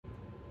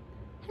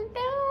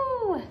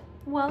Hello,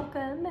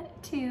 welcome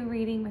to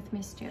Reading with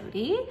Miss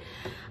Jody.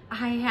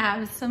 I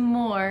have some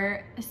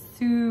more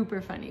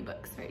super funny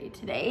books for you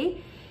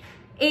today.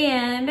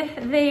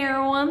 And they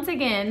are once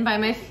again by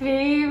my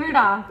favorite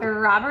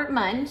author, Robert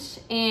Munsch,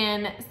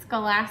 and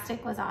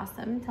Scholastic was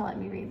awesome to let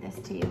me read this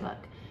to you book.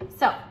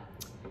 So,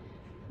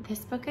 this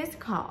book is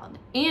called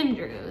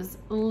Andrew's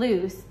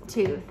Loose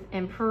Tooth,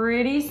 and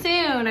pretty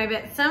soon, I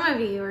bet some of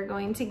you are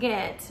going to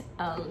get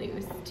a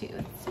loose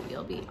tooth, so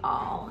you'll be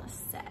all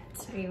set.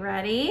 Are you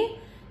ready?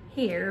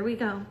 Here we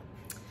go.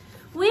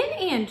 When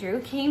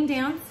Andrew came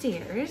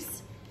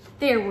downstairs,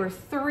 there were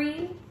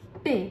 3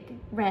 big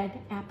red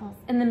apples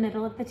in the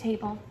middle of the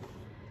table.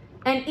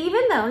 And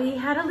even though he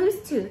had a loose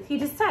tooth, he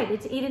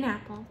decided to eat an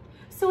apple.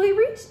 So he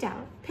reached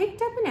out,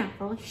 picked up an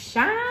apple,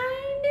 shined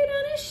it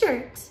on his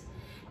shirt,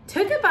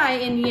 took a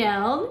bite and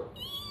yelled,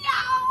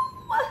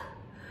 "No!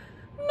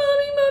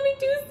 Mommy,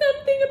 do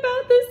something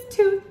about this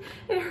tooth.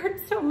 It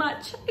hurts so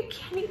much, I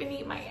can't even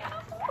eat my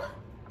apple."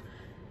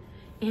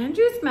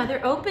 Andrew's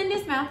mother opened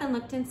his mouth and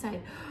looked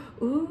inside.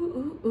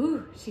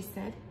 Ooh, she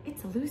said,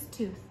 "It's a loose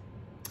tooth.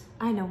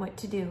 I know what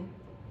to do."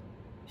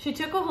 She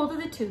took a hold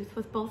of the tooth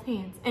with both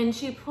hands and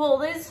she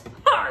pulled as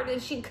hard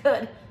as she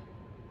could,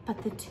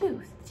 but the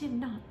tooth did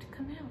not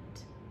come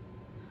out.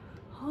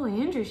 "Oh,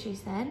 Andrew," she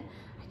said,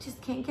 "I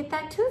just can't get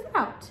that tooth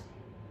out.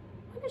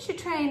 Why don't you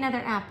try another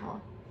apple?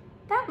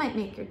 That might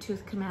make your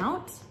tooth come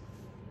out."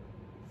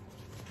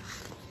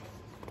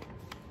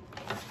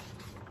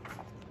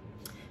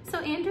 So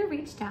Andrew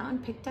reached out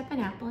and picked up an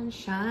apple and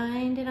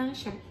shined it on his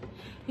shirt.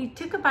 He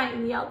took a bite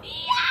and yelled,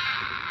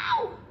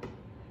 "Yow!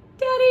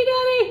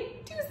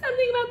 Daddy, do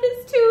something about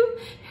this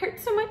tooth. It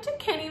hurts so much I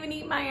can't even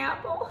eat my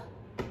apple."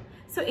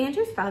 So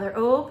Andrew's father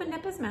opened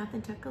up his mouth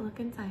and took a look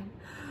inside.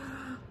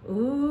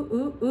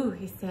 Ooh,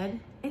 he said,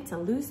 "It's a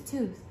loose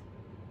tooth.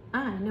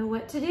 I know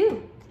what to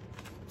do."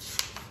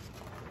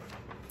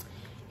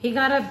 He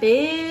got a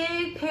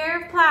big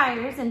pair of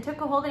pliers and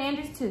took a hold of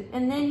Andrew's tooth,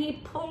 and then he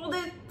pulled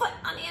his foot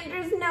on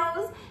Andrew's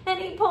nose and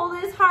he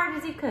pulled as hard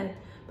as he could,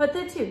 but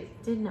the tooth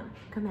did not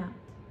come out.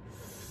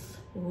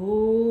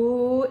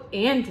 "Oh,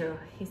 Andrew,"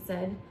 he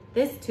said,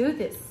 "this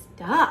tooth is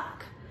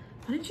stuck.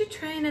 Why don't you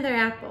try another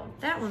apple?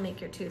 That will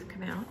make your tooth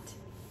come out."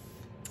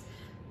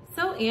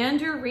 So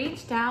Andrew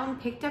reached out and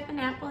picked up an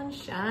apple and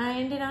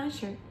shined it on his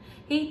shirt.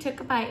 He took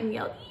a bite and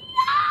yelled,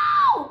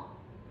 "No!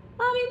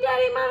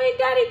 Mommy,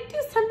 Daddy,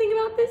 do something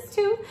about this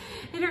tooth.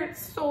 It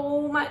hurts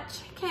so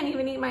much, I can't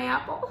even eat my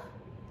apple."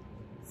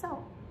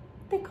 So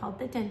they called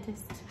the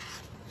dentist.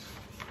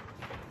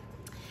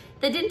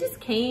 The dentist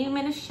came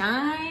in a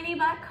shiny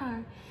black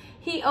car.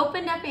 He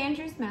opened up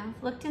Andrew's mouth,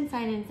 looked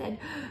inside and said,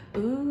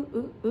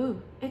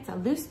 Ooh, it's a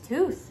loose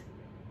tooth.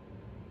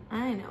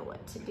 I know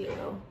what to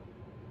do."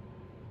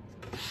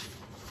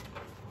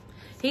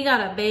 He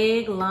got a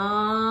big,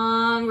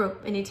 long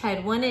rope and he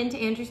tied one end to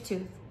Andrew's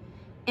tooth.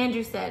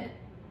 Andrew said,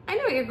 "I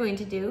know what you're going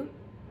to do.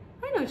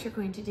 I know what you're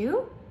going to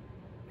do.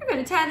 You're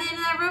going to tie the end of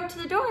that rope to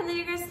the door and then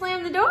you're going to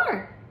slam the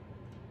door."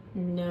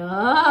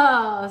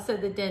 "No,"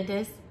 said the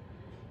dentist.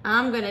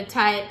 "I'm going to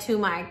tie it to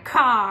my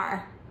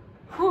car."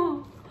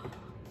 What?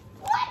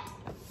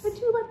 Would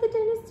you let the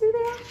dentist do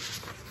that?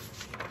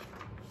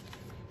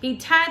 He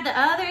tied the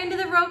other end of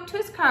the rope to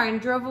his car and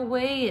drove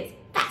away as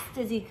fast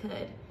as he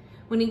could.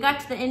 When he got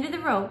to the end of the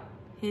rope,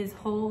 his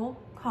whole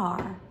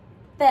car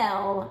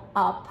fell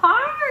apart.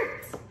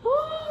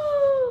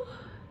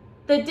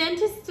 The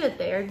dentist stood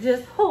there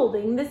just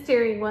holding the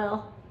steering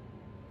wheel.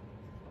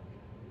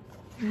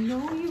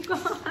 No, you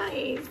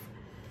guys.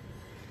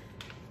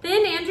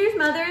 Then Andrew's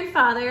mother and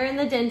father and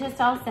the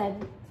dentist all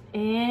said,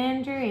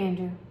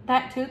 Andrew,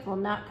 that tooth will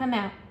not come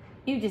out.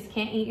 You just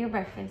can't eat your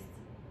breakfast."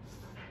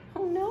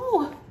 Oh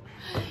no.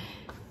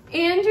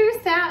 Andrew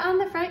sat on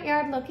the front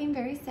yard looking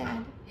very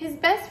sad. His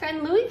best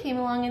friend Louie came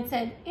along and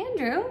said,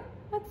 "Andrew,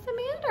 what's the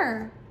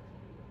matter?"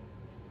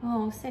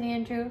 "Oh," said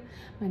Andrew,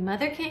 "my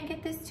mother can't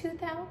get this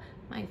tooth out.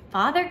 My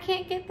father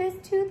can't get this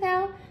tooth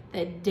out.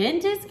 The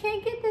dentist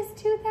can't get this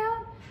tooth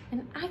out.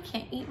 And I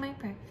can't eat my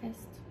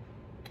breakfast."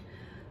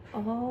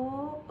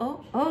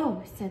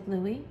 Oh, said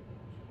Louie.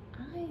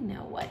 "I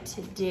know what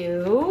to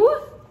do."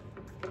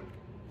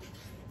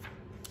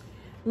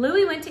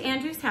 Louie went to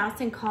Andrew's house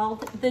and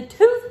called the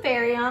Tooth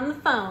Fairy on the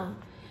phone.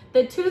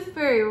 The Tooth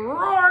Fairy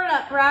roared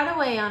up right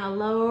away on a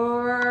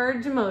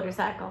large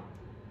motorcycle.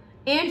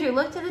 Andrew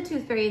looked at the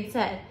Tooth Fairy and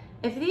said,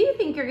 "If you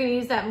think you're going to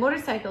use that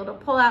motorcycle to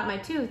pull out my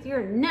tooth,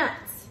 you're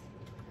nuts."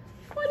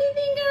 "What do you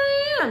think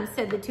I am?"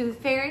 said the Tooth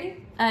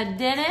Fairy. "A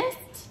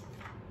dentist?"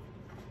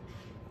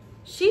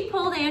 She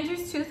pulled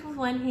Andrew's tooth with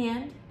one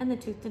hand and the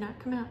tooth did not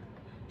come out.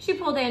 She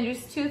pulled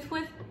Andrew's tooth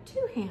with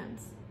 2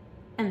 hands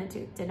and the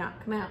tooth did not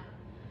come out.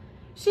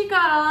 She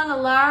got on a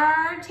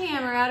large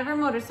hammer out of her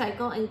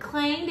motorcycle and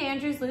clanged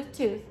Andrew's loose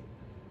tooth.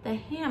 The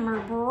hammer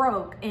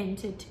broke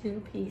into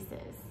 2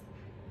 pieces.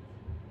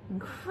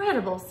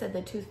 "Incredible," said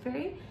the Tooth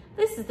Fairy.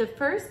 "This is the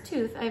first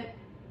tooth I've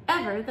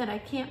ever that I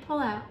can't pull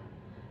out.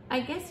 I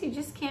guess you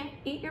just can't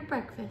eat your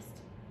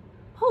breakfast."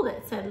 "Hold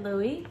it," said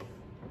Louie.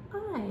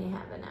 "I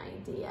have an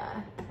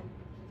idea."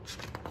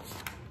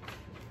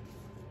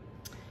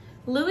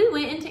 Louis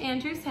went into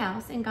Andrew's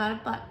house and got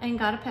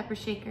a pepper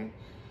shaker.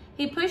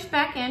 He pushed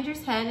back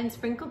Andrew's head and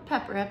sprinkled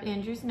pepper up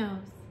Andrew's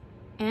nose.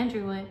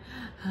 Andrew went,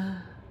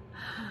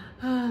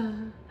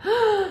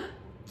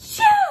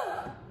 Shoo!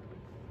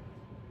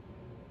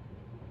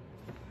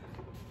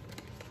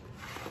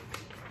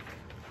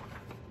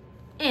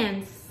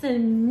 And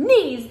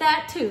sneezed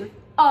that tooth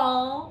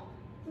all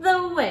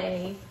the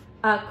way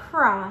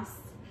across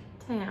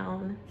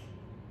town.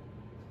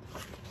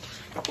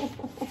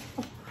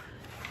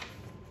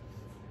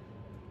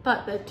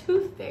 But the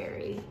tooth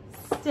fairy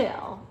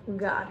still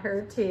got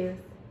her tooth.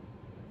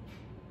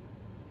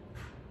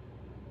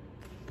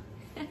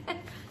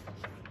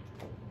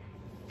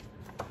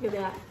 Look at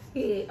that.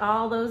 He ate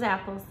all those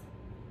apples.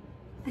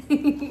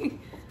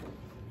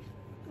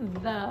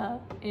 The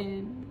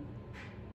end.